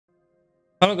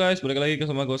Halo guys, balik lagi ke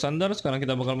sama gue Xanders. Sekarang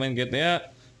kita bakal main GTA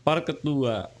part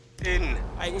kedua.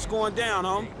 Hey, what's going down,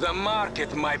 home? The market,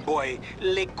 my boy.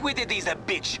 Liquidity's a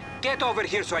bitch. Get over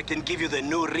here so I can give you the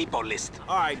new repo list.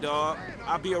 All right, dog.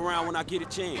 I'll be around when I get a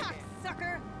chance.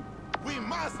 Sucker! We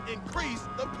must increase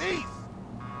the peace.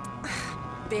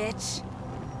 Bitch.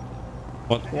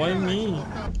 What? Why me?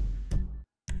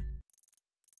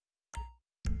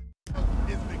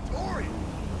 Is victorious.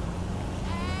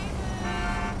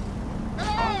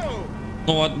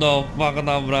 Oh, what the fuck,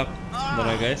 ketabrak. Bentar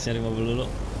ya guys, nyari mobil dulu.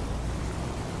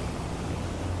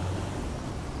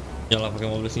 Yalah, pakai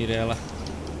mobil sendiri ya lah.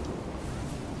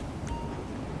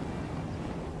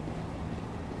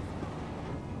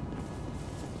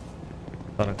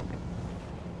 Bentar.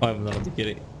 Oh ya bener, di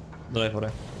kiri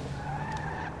drivernya.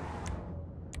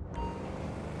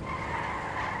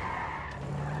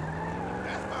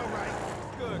 That's about right.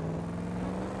 Good.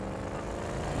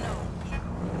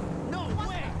 No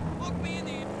way! Look me in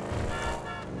the...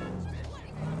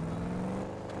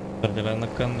 Bentar, jalan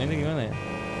nekan. Ini gimana ya?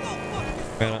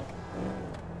 Kamera.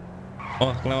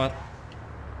 Oh, kelewat.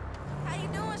 How you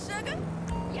doing, sugar?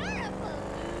 You're a fool.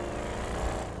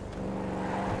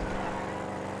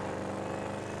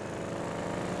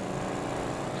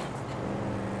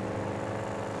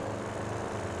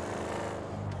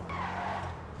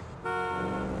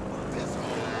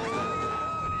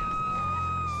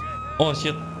 Oh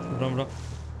shit, bro.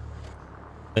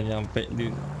 Dan nyampe di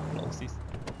Losis.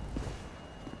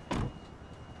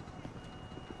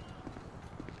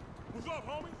 What's up,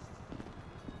 homie?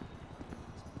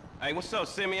 Hey, what's up,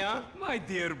 Simeon? My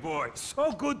dear boy,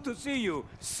 so good to see you.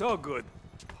 So good.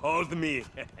 Hold me.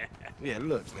 Yeah,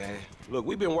 look, man. Look,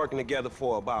 we've been working together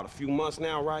for about a few months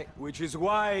now, right? Which is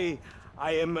why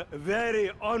I am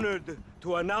very honored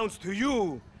to announce to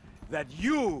you that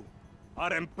you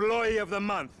are Employee of the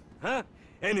Month. Huh?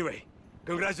 Anyway,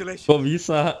 congratulations. Kok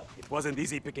bisa? It wasn't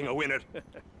easy picking a winner.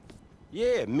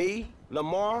 Yeah, me,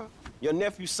 Lamar, your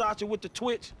nephew Sacha with the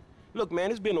Twitch. Look,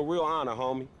 man, it's been a real honor,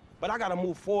 homie. But I gotta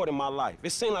move forward in my life.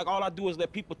 It seems like all I do is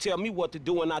let people tell me what to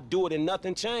do and I do it and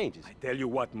nothing changes. I tell you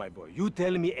what, my boy. You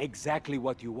tell me exactly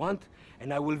what you want,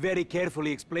 and I will very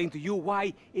carefully explain to you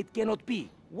why it cannot be.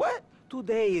 What?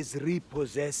 Today is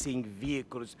repossessing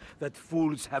vehicles that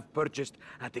fools have purchased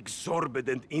at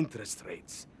exorbitant interest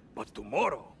rates. But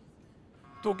tomorrow,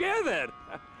 together,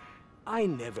 I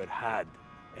never had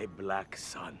a black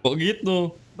son. Kok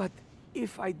gitu? But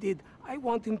if I did, I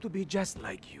want him to be just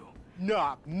like you.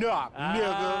 Knock, knock,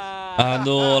 niggas.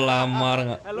 Aduh, lamar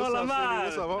nggak? Hello, What's up, Lamar. City?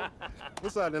 What's up, homie?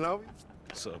 What's up, then, homie?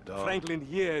 What's up, dog? Franklin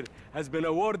here has been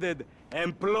awarded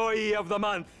Employee of the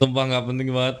Month. Sumpah nggak penting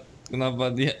banget.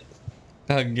 Kenapa dia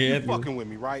You kaget? Gitu. fucking with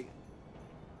me, right?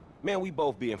 Man, we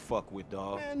both being fucked with,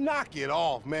 dog. Man, knock it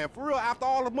off, man. For real, after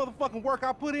all the motherfucking work I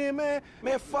put in, man.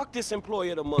 Man, fuck this Employee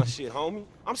of the Month shit, homie.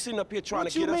 I'm sitting up here trying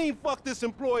What to you get us... mean, fuck this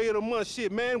Employee of the Month shit,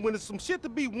 man? When there's some shit to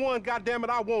be won, goddamn it,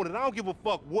 I want it. I don't give a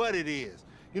fuck what it is.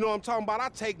 You know what I'm talking about? I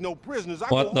take no prisoners. I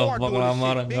What go the hard fuck, doing this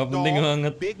Lamar? shit. Big Nggak penting dog,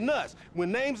 banget. big nuts.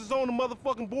 When names is on the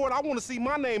motherfucking board, I want to see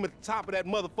my name at the top of that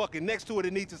motherfucking next to it.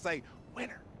 It needs to say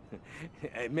winner.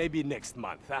 Maybe next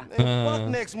month, huh? Man, fuck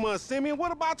next month, Simeon.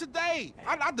 What about today?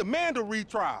 I demand a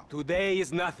retrial. Today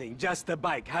is nothing, just a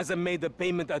bike. Hasn't made a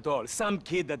payment at all. Some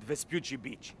kid at Vespucci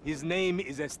Beach. His name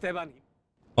is Esteban.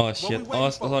 Oh shit. Oh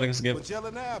sorry skip.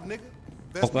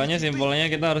 Pokoknya simpelnya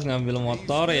kita harus ngambil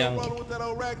motor yang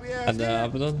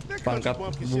ada apa tuh pangkat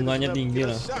bunganya tinggi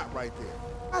lah.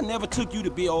 I never took you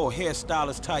to be old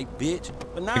hairstylist type bitch,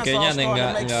 but now it's Kayaknya all starting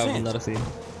to make nggak sense. benar sih.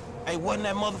 Hey, wasn't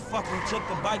that motherfucker who took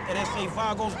the bike that S.A.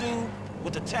 Vagos dude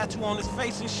with the tattoo on his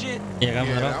face and shit? Iya kan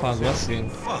benar Vagos sih.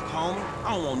 Fuck, homie.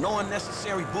 I don't want no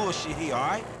unnecessary bullshit here,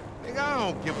 alright? Nigga, I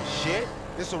don't give a shit.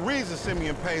 There's a reason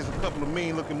Simeon pays a couple of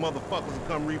mean-looking motherfuckers to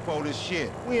come repo this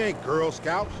shit. We ain't Girl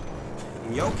Scouts.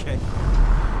 You okay?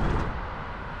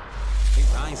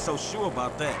 I ain't so sure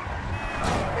about that.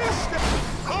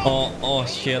 Oh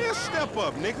shit. Man, step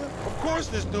up, nigga. Of course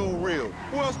this dude real.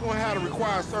 Who else gonna have to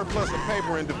require surplus of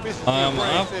paper and deficiency of brain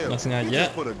maaf, cells? nggak sengaja. You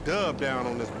just put a dub down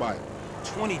on this bike.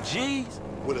 20 G's?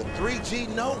 With a 3G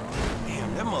note?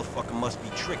 Damn, that motherfucker must be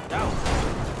tricked out.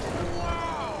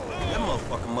 That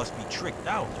motherfucker must be tricked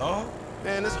out, dog.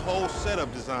 Man, this whole setup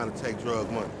designed to take drug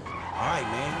money. Alright,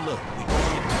 man, look, we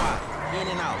gonna get quiet. In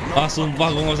and out, no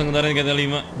Sumpah gue nggak bisa ngendarin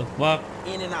GTA 5. The fuck?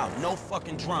 in and out, no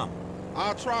fucking drama.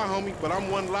 I'll try, homie, but I'm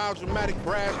one loud, dramatic,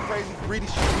 brash, crazy, greedy,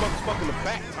 shit, motherfucker in the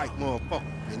back type motherfucker.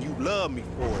 And you love me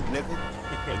for it, nigga.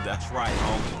 That's right,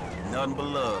 homie. Nothing but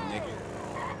love, nigga.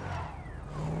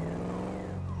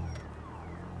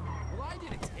 Well, I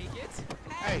didn't take it.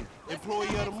 Hey,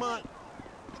 employee of the month.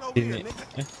 Get over here, Ini.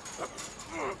 nigga.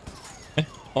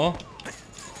 Oh,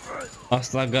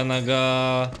 astaga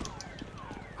naga.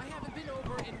 I haven't been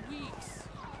over in weeks.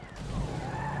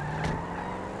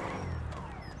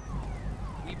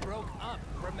 We broke up,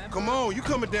 remember? Come on, you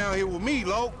coming down here with me,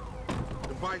 Lo.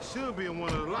 The bike should be in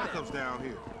one of the lockups down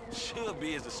here. Should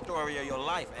be is the story of your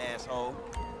life, asshole.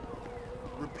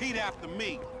 Repeat after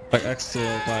me. Like X to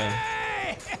time.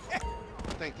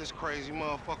 I think this crazy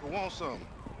motherfucker wants something.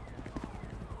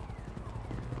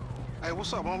 Hey,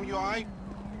 what's up, homie? You alright?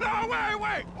 No,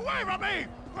 wait from me!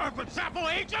 For sample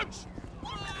agents!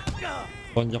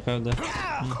 Ponjoknya udah.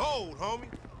 Cold, homie.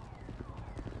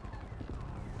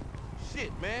 Shit,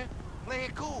 man. Play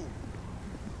it cool.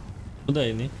 Udah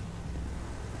ini.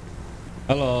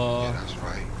 Halo. Yeah, that's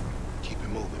right. Keep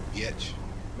it moving, bitch.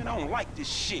 Man, I don't like this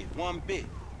shit one bit.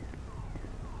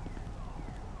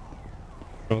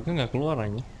 Kenapa nggak keluar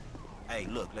aja? Hey,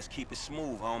 look, let's keep it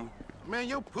smooth, homie. Man,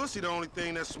 your pussy the only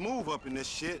thing that's smooth up in this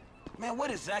shit. Man,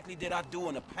 what exactly did I do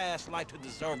in a past life to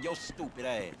deserve your stupid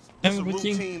ass? It's a kucing.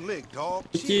 routine lick, dog.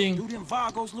 Kucing. Do them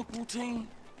Vagos look routine?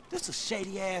 This a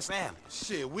shady-ass alley.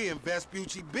 Shit, we in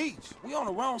Vespucci Beach. We on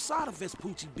the wrong side of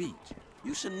Vespucci Beach.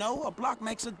 You should know a block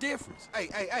makes a difference.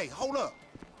 Hey, hold up.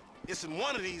 It's in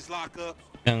one of these lockups.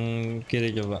 Yang kiri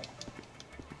coba.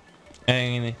 Yang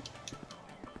ini.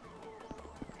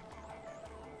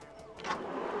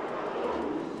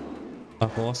 Ah,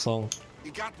 kosong.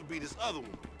 It got to be this other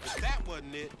one. If that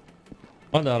wasn't it.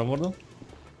 Oh, ada armor tuh.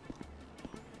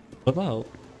 Gak tahu.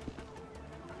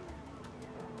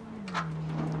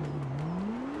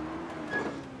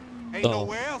 Ain't Oh.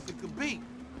 nowhere else it could be.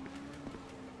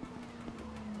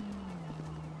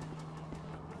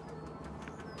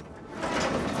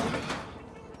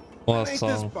 Ain't this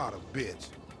Kosong. spot a bitch?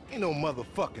 Ain't no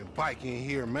motherfucking bike in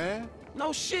here, man.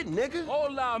 No shit, nigga.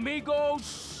 Hola,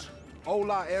 amigos!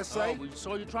 Hola, S.A. We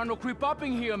saw you trying to creep up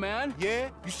in here, man. Yeah?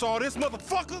 You saw this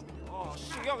motherfucker? Oh,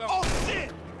 shit. Oh,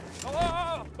 shit!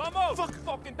 Vamos!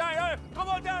 Fucking down. Come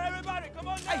on down, everybody. Come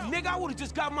on Hey, down. nigga, I would've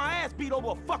just got my ass beat over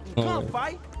a fucking Oh.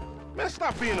 gunfight. Man,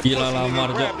 stop being a Gila pussy lah, nigga and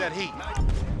Marjo. grab that heat.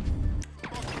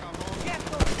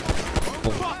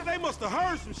 Fuck, they must have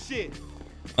heard some shit.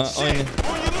 Oh ini.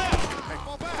 On your left.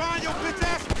 Find your bitch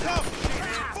ass some cover.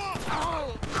 Fuck.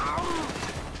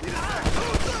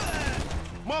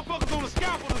 Motherfuckers on the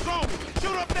scaffold is on me.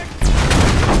 Shoot up next.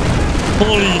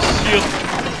 Holy shit.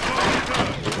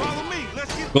 Follow me.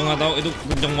 Let's get Gua nggak tahu itu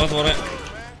kenceng banget suaranya.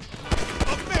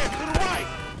 up there to the right.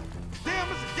 Damn,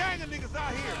 it's a gang of niggas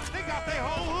out here. They got their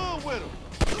whole hood with them.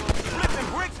 Flipping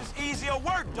bricks is easier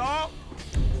work, dog.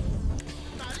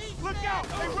 Look out.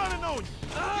 They running on you.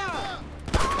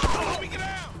 Let me get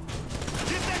out.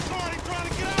 Get that car. They trying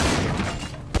to get out of here.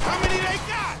 How many they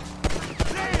got?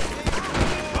 Damn.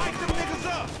 Light them niggas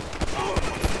up.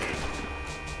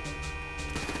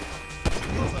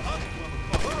 Those are other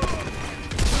motherfuckers.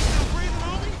 Still breathing,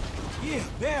 homie? Yeah,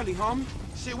 barely, homie.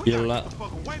 Shit, we Gila. gotta get the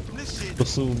fuck away from this shit.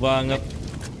 Rusuh banget.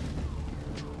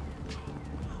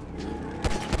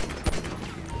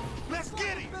 Let's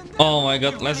get it. Oh my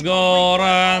god, let's go, All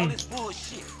run. this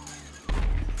bullshit.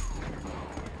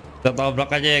 Kita tabrak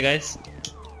aja ya guys.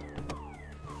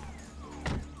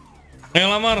 Ayo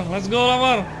Lamar, let's go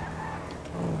Lamar.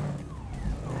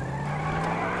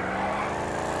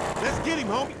 Let's get him,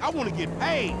 homie. I want to get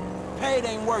paid. Paid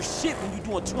ain't worth shit when you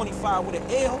doing 25 with an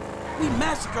L. We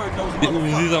massacred those Diuzi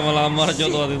motherfuckers. sama Lamar Shit.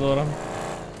 jatuh waktu itu orang.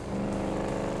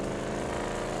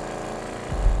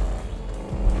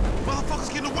 Motherfuckers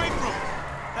getting away from him.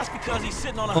 That's because he's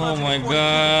sitting on a Oh my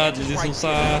god, jadi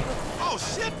susah. Oh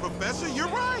shit, Professor, you're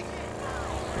right.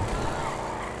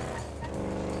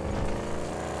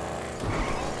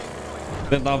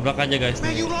 Kita tabrak aja guys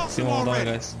Man, nih. you lost Si him motornya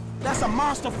already. guys. That's a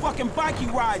monster fucking bike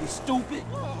you riding, stupid.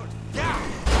 Yeah.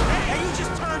 And you just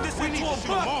turned this We need into to a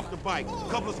shoot him buck. off the bike.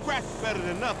 Couple of scratches better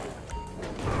than nothing.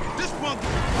 This punk,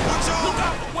 Look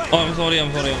out the way. Oh, I'm sorry.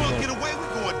 this punk get away, we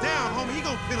going down, homie. He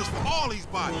gonna pin us for all these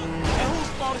bodies. And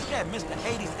whose fault is that, Mr.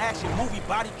 80s action movie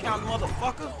body count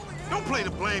motherfucker? Don't play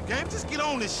the blame game. Just get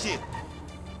on this shit.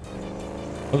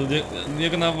 Aduh, dia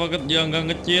kenapa janggang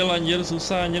kecil anjir,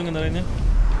 susah anjir ngendarainnya.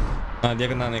 Nah, dia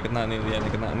kena nih, kena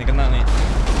nih.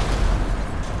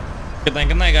 Kita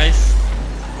yang kena guys.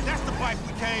 That's the bike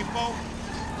we came for.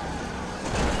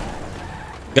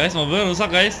 Guys, mobilnya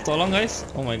rusak guys, tolong guys.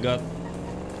 Oh my god.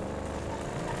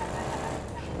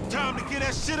 Time to get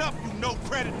that shit up, you no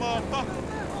credit motherfucker.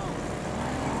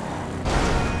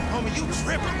 Homie, you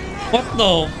tripping. What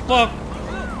the fuck?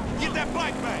 Get that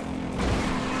bike back.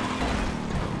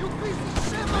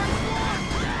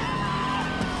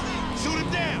 Shoot him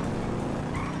down.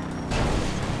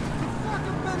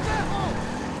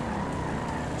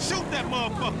 Shoot that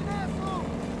motherfucker.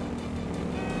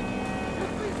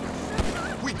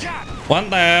 One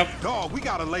tap. Dog, we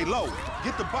gotta lay low.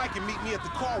 Get the bike and meet me at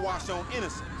the car wash on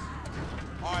Innocence.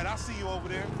 All right, I'll see you over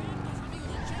there.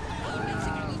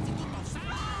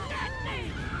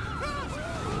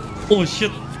 Oh shit.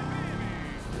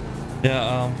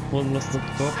 Ya ampun, lost the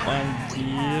cop,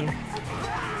 anjir.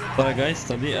 Sorry guys,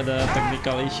 tadi ada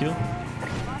technical issue.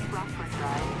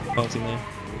 Oh sini.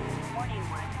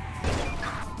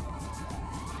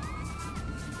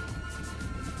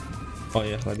 Oh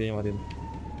ya, tadi matiin.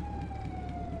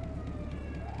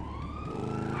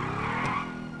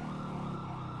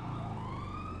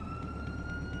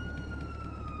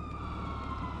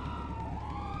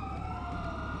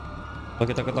 Kalau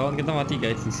kita ketahuan kita mati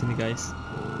guys di sini guys.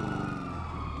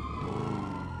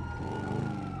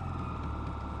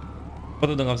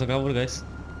 Aku udah nggak bisa kabur guys.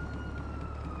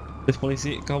 Please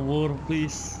polisi kabur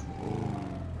please.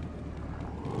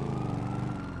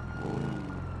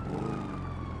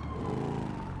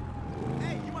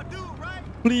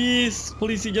 Please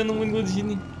polisi jangan nemuin gue di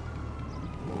sini.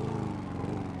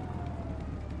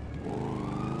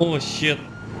 Oh shit.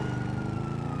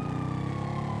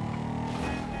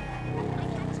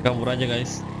 Kabur aja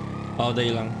guys. Oh udah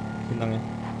hilang bintangnya.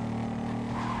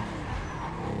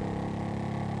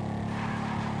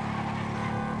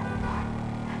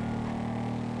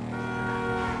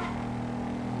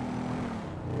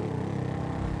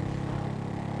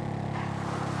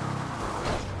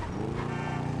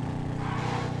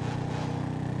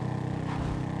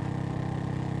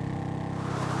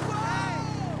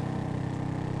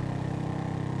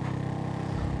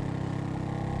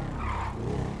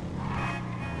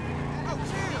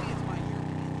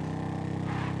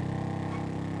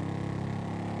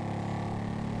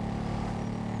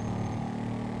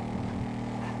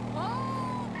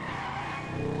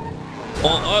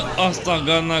 Oh,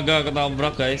 astaga, naga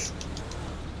ketabrak guys.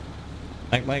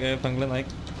 Naik, ayo pelan-pelan naik.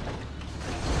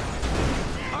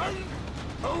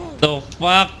 The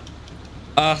fuck.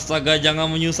 Astaga, jangan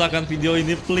menyusahkan video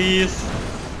ini please.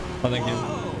 Oh, thank you.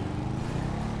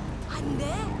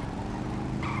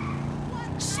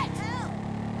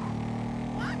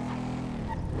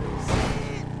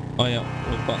 Oh ya,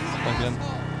 lupa pelan-pelan.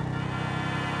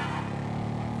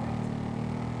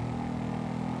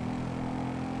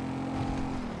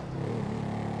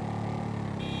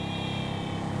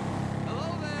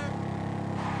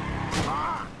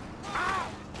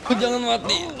 Jangan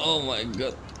mati. Oh my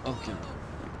god. Oke.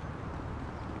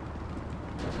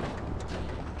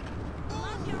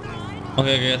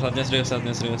 Oke, saatnya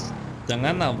serius.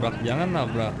 Jangan nabrak.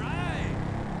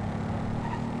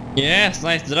 Yes,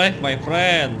 nice drive my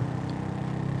friend.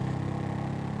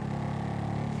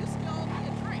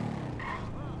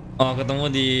 Oh, ketemu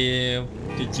di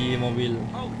cuci mobil.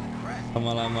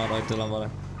 Lama-lama, itu lama.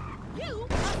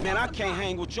 Man, I can't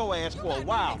hang with your ass for a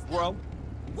while, bro.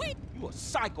 You a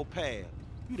psychopath.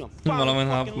 You done finally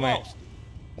fucking lost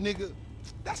it. Nigga,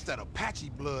 that's that Apache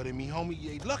blood in me, homie.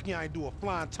 You lucky I ain't do a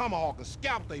flying tomahawk and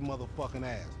scalp they motherfucking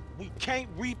ass. We can't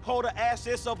repo the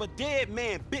assets of a dead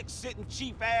man, big sitting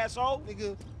chief asshole.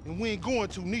 Nigga, and we ain't going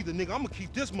to neither, nigga. I'm gonna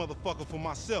keep this motherfucker for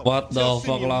myself. What the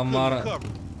fuck, Lamar?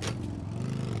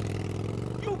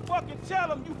 You fucking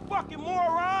tell him, you fucking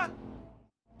moron.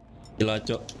 Gila,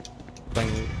 cok.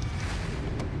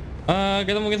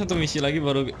 Kita mungkin satu misi lagi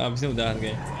baru abisnya udahan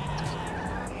kayaknya.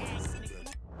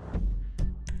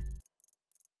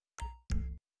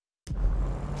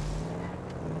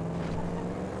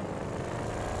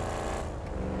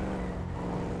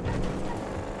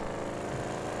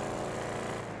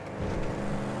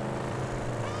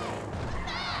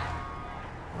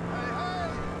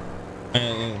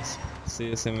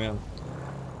 Si Simeon.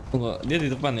 Tunggu, dia di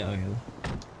depan ya gitu.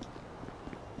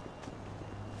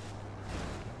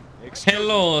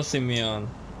 Hello, Simeon.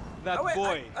 That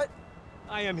boy.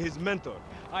 I am his mentor.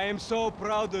 I am so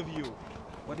proud of you.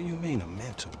 What do you mean, a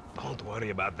mentor? Don't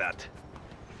worry about that.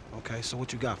 Okay, so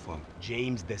what you got for me?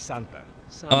 James De Santa.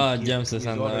 James De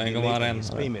Santa yang kemarin.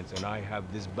 Payments, and I have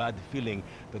this bad feeling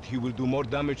that he will do more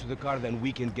damage to the car than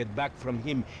we can get back from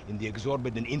him in the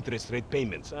exorbitant interest rate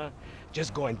payments.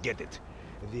 Just go and get it.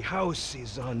 The house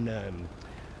is on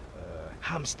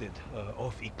Hampstead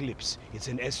off Eclipse. It's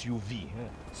an SUV.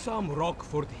 Some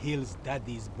Rockford Hills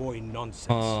daddy's boy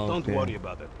nonsense. Don't worry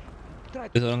about it.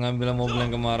 Disuruh ngambil mobil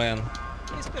yang kemarin.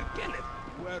 Mr. Kenneth,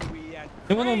 where we at?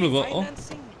 Ini mana mobil gua? Oh,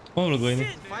 mobil gua ini.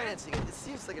 Financing it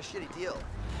seems like a shitty deal.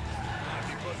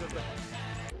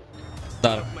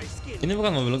 Bentar. Ini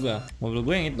bukan mobil gua. Mobil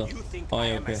gua yang itu. Oh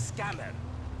ya oke.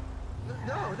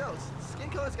 No,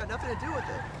 skin color's got nothing to do with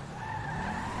it.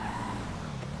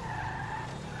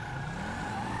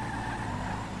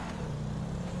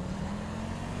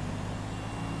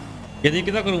 Jadi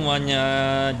kita ke rumahnya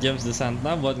James de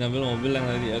Santa buat ngambil mobil yang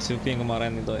dari SUV yang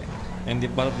kemarin itu ya. Yang di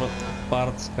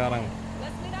part sekarang.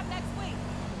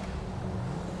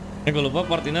 Gue lupa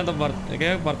part ini atau part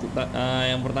kayak part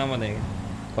yang pertama deh.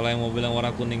 Kalau yang mobil yang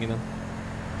warna kuning itu.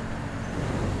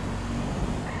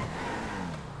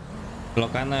 Belok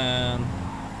kanan.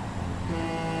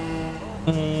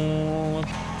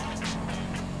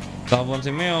 Telepon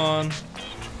Simeon.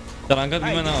 Terangkat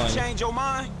gimana?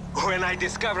 When I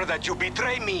discover that you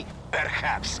betray me,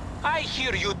 perhaps. I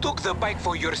hear you took the bike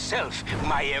for yourself,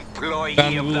 my employee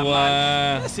of the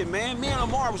month. Listen, man, me and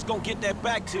Lamar was gonna get that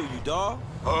back to you, dawg.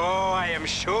 Oh, I am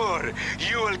sure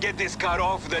you will get this car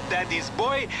off the daddy's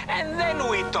boy, and then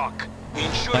we talk.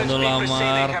 Insurance papers say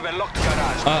they have a locked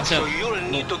garage, so you'll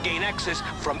need to gain access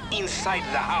from inside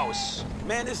the house.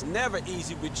 Man, it's never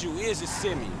easy with you, is it,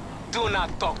 Simeon? Do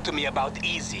not talk to me about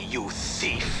easy, you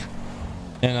thief.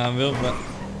 Yang ngambil, Pak.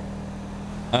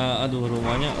 Aduh,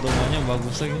 rumahnya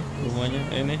bagus lagi, rumahnya.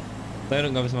 Ini, saya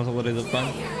nggak bisa masuk dari depan.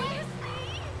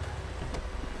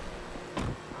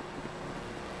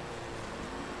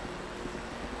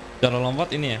 Cara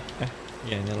lompat ini ya?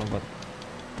 Iya ini lompat.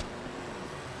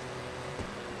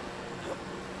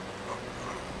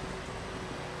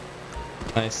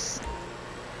 Nice.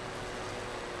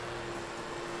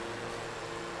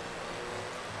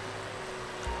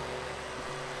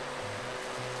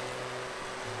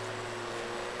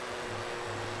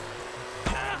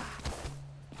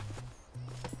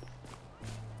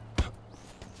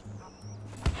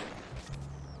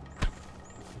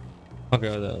 Oke,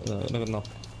 udah kenal.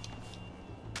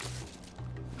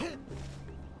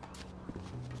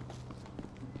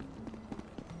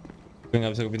 Gue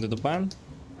nggak bisa ke pintu depan.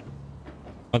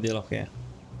 Oh, dia lock ya.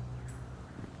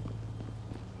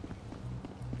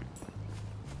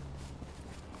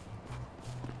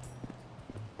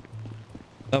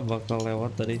 Kita bakal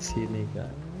lewat dari sini,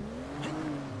 kan.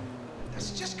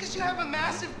 That's just because you have a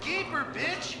massive gaper,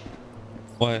 bitch.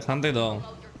 Wah, santai dong.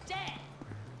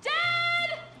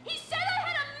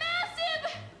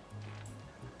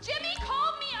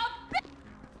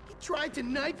 Tried to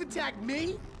knife attack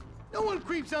me? No one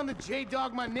creeps on the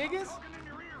J-Dog, my niggas.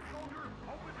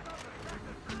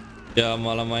 Ya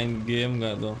malah main game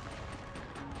nggak tuh?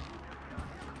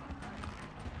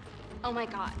 Oh my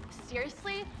god,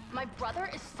 seriously? My brother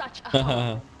is such a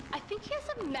hoe. I think he has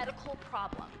a medical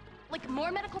problem. Like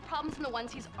more medical problems than the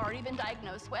ones he's already been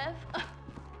diagnosed with.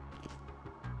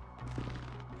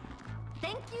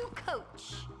 Thank you,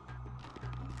 coach.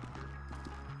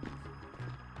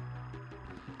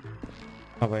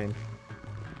 Apain?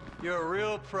 You're a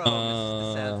real pro,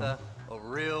 Mrs. DeSanta. A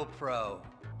real pro.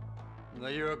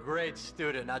 No, you're a great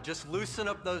student. Now just loosen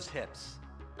up those hips.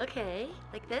 Okay,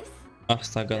 like this?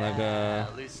 Astaga naga.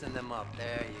 Yeah, loosen them up.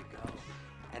 There you go.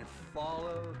 And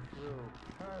follow through.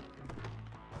 Perfect.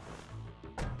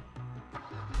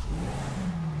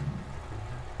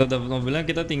 Kita mobilnya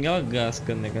kita tinggal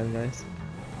gaskan ya kan guys.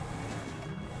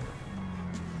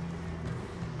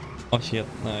 Oh shit,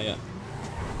 nah ya.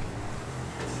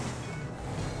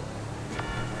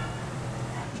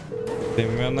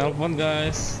 Simeon nelpon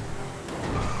guys.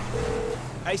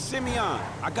 Hey Simeon,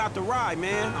 I got the ride,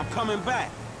 man. I'm coming back.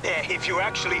 If you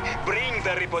actually bring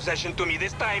the repossession to me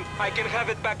this time, I can have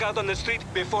it back out on the street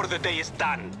before the day is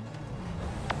done.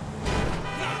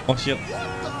 Oh shit.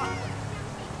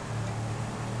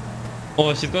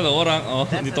 Oh shit, kok ada orang? Oh,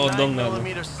 ditonton kan.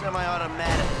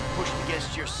 Semi-automatic pushed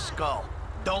against your skull.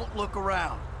 Don't look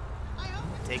around.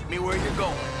 Take me where you're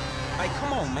going. Hey,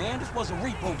 come on, man. This was a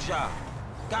repo job.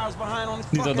 Guy was behind on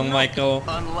his Ditonton Michael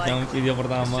yang video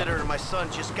pertama. Consider my son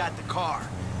just got the car.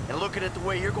 And looking at the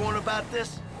way you're going about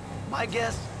this, my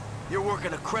guess, you're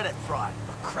working a credit fraud.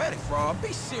 A credit fraud?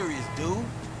 Be serious, dude.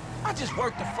 I just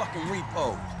worked the fucking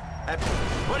repos.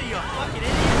 What are you, a fucking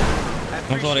idiot? I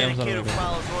appreciate I'm a kid sorry. who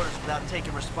follows orders without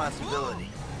taking responsibility.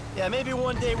 Yeah, maybe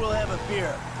one day we'll have a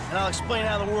beer, and I'll explain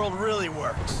how the world really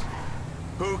works.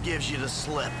 Who gives you the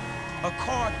slip? A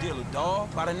car dealer, dawg,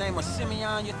 by the name of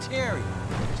Simeon Yateri.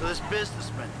 So this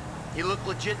businessman, he look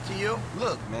legit to you?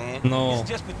 Look, man, no. It's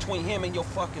just between him and your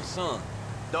fucking son.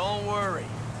 Don't worry.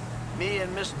 Me and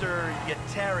Mr.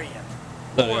 Yatarian.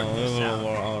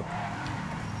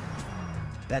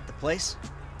 That the place?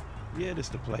 Yeah,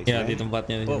 this the place, Ya, man. di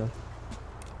tempatnya di situ.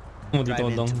 Mau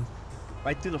ditodong.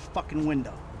 Right through the fucking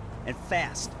window. And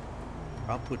fast.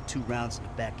 Or I'll put 2 rounds in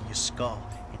the back of your skull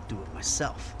and do it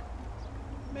myself.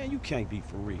 Man, you can't be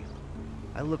for real.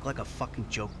 I look like a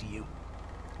fucking joke to you.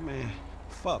 Man,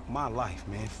 fuck my life,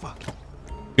 man. Fuck it.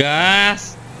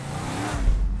 Gas.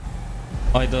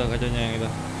 Oh itu kacanya yang itu.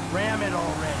 Ram it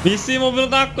already. Misi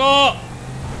mobil tako.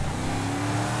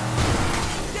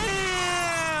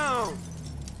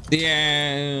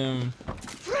 Damn.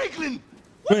 Franklin!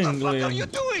 What the fuck are you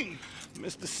doing?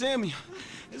 Mr. Samuel,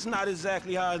 it's not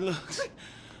exactly how it looks.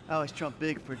 I always trump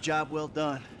big for a job well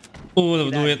done. Oh,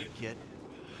 dapat duit. Kid.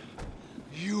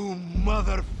 You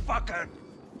motherfucker!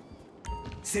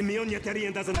 Simeon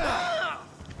Yetarian doesn't...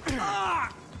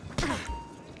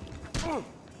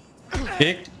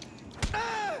 Kick.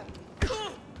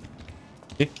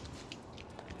 Kick.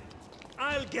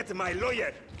 I'll get my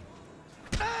lawyer.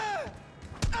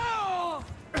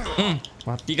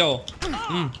 Mati kau.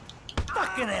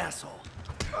 Fucking asshole.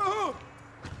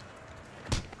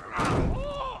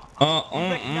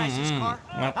 Recognize this car?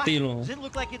 Mati lo. Does it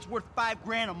look like it's worth $5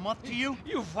 grand a month to you?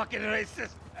 You fucking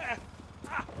racist!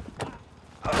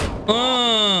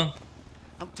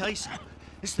 I'll tell you something.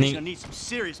 This thing's gonna need some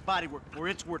serious body work before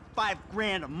it's worth $5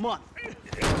 grand a month.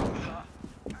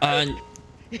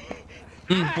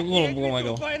 Pukul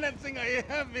Michael. Financing, I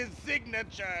have his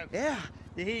signature. Yeah,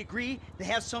 did he agree to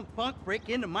have some punk break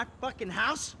into my fucking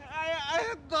house?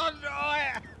 I don't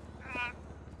know.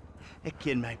 That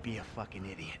kid might be a fucking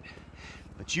idiot,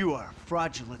 but you are a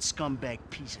fraudulent scumbag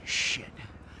piece of shit.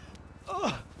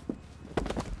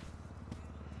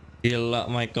 Gila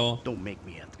Michael. Don't make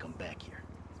me have to come back here.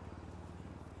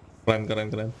 Keren.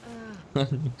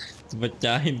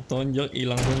 Pecahin tonjok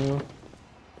hilang semua.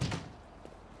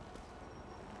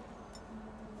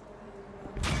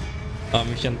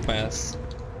 Mission pass.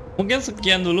 Mungkin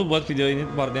sekian dulu buat video ini,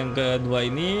 part yang kedua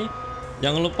ini.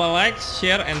 Jangan lupa like,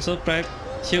 share, and subscribe.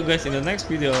 See you guys in the next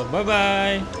video. Bye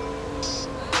bye.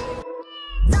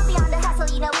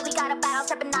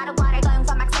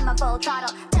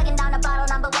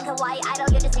 Idol,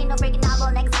 you're just ain't no breaking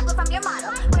novel. Next up, we're from your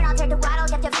model. We're not here to battle.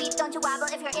 Get your feet, don't you wobble.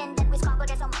 If you're in, then we